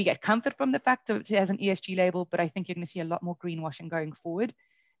maybe get comfort from the fact that it has an ESG label, but I think you're going to see a lot more greenwashing going forward.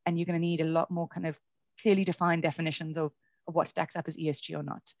 And you're going to need a lot more kind of clearly defined definitions of what stacks up as ESG or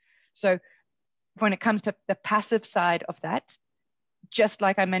not. So when it comes to the passive side of that, just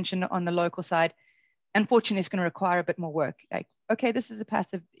like I mentioned on the local side, unfortunately, it's going to require a bit more work. Like, okay, this is a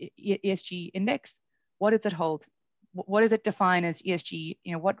passive ESG index. What does it hold? What does it define as ESG?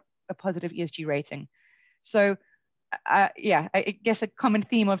 What a positive ESG rating? So, I guess a common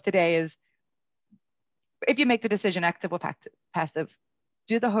theme of today is, if you make the decision, active or passive,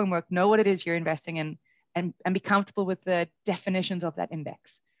 do the homework, know what it is you're investing in, and be comfortable with the definitions of that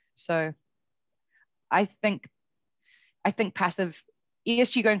index. So, I think passive.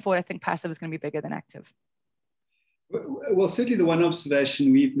 ESG going forward, I think passive is going to be bigger than active. Well, certainly the one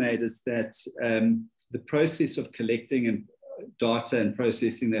observation we've made is that the process of collecting and data and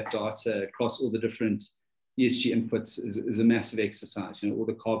processing that data across all the different ESG inputs is a massive exercise. All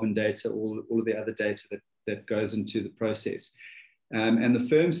the carbon data, all of the other data that goes into the process. And the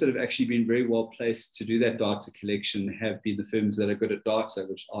firms that have actually been very well placed to do that data collection have been the firms that are good at data,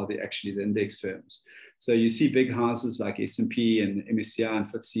 which are actually the index firms. So you see big houses like S&P and MSCI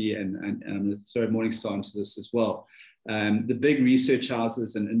and FTSE, and I'm going to throw Morningstar into this as well. The big research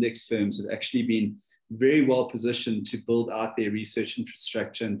houses and index firms have actually been very well positioned to build out their research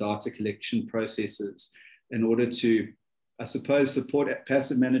infrastructure and data collection processes in order to I suppose, support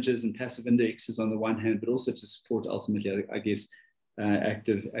passive managers and passive indexes on the one hand, but also to support ultimately, I guess,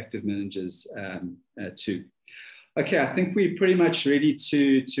 active managers too. Okay, I think we're pretty much ready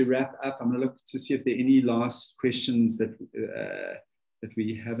to wrap up. I'm going to look to see if there are any last questions that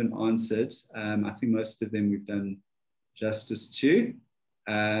we haven't answered. I think most of them we've done justice to.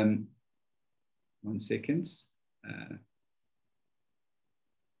 1 second.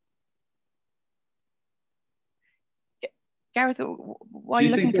 Gareth, while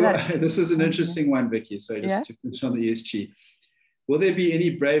you're looking for that. This is an interesting one, Vicky. So just to finish on the ESG. Will there be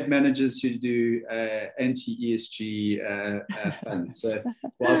any brave managers who do anti-ESG funds? So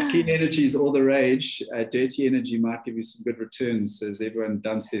whilst clean energy is all the rage, dirty energy might give you some good returns as everyone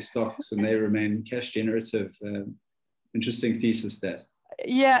dumps their stocks and they remain cash generative. Interesting thesis that.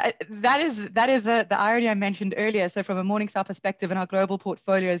 Yeah, that is the irony I mentioned earlier. So from a Morningstar perspective in our global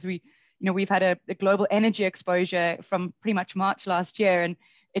portfolios, we've had a global energy exposure from pretty much March last year, and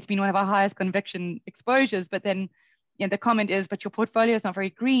it's been one of our highest conviction exposures. But then, the comment is, but your portfolio is not very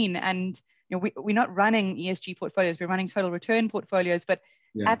green, and we're not running ESG portfolios, we're running total return portfolios. But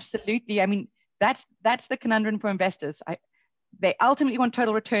absolutely, I mean, that's the conundrum for investors. They ultimately want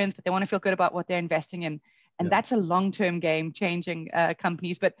total returns, but they want to feel good about what they're investing in, and that's a long-term game, changing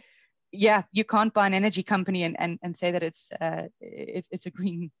companies. But yeah, you can't buy an energy company and say that it's a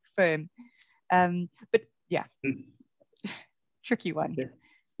green firm. But yeah, tricky one.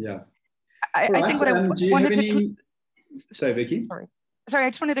 Yeah. I think what I wanted to. Sorry, Vicky. Sorry, I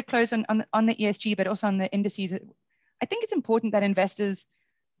just wanted to close on the ESG, but also on the indices. I think it's important that investors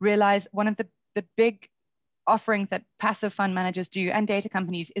realize one of the big offerings that passive fund managers do and data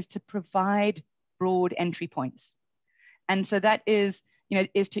companies is to provide broad entry points. And so that is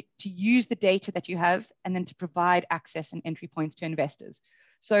to use the data that you have and then to provide access and entry points to investors.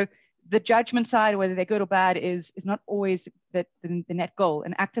 So the judgment side, whether they're good or bad, is not always the net goal.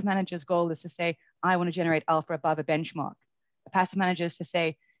 An active manager's goal is to say, I want to generate alpha above a benchmark. A passive manager is to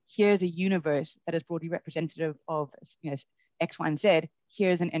say, here's a universe that is broadly representative of X, Y, and Z.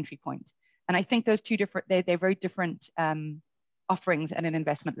 Here's an entry point. And I think those two they're very different offerings at an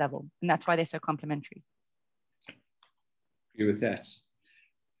investment level. And that's why they're so complementary. Agree with that.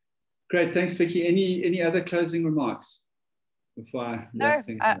 Great, thanks, Vicky. Any other closing remarks before I wrap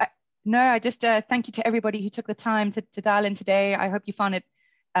things up? No, I just thank you to everybody who took the time to dial in today. I hope you found it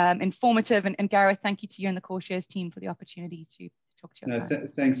informative. And Gareth, thank you to you and the CoreShares team for the opportunity to talk to you.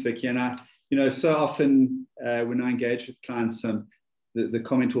 Thanks, Vicky. And so often when I engage with clients, the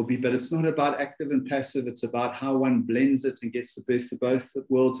comment will be, but it's not about active and passive. It's about how one blends it and gets the best of both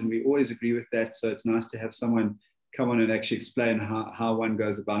worlds. And we always agree with that. So it's nice to have someone come on and actually explain how one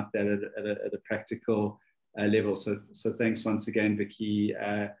goes about that at a practical level. So thanks once again, Vicky,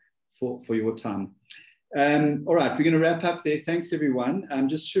 for your time. All right, we're going to wrap up there. Thanks, everyone.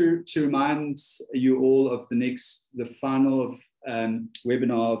 Just to remind you all of the final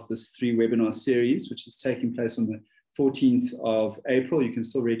webinar of this 3-webinar series, which is taking place on the 14th of April. You can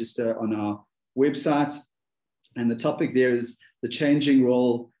still register on our website. And the topic there is the changing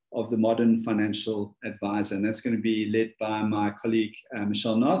role of the modern financial advisor. And that's going to be led by my colleague,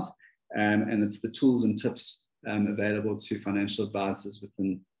 Michelle North. And it's the tools and tips available to financial advisors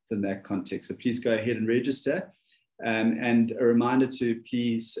within that context. So please go ahead and register. And a reminder to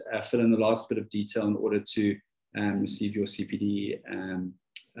please fill in the last bit of detail in order to receive your CPD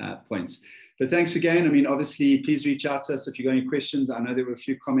points. But thanks again. I mean, obviously, please reach out to us if you've got any questions. I know there were a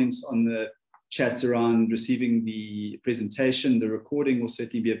few comments on the chat around receiving the presentation. The recording will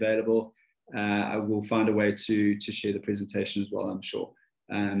certainly be available. I will find a way to share the presentation as well, I'm sure.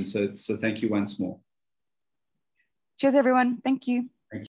 So thank you once more. Cheers, everyone. Thank you.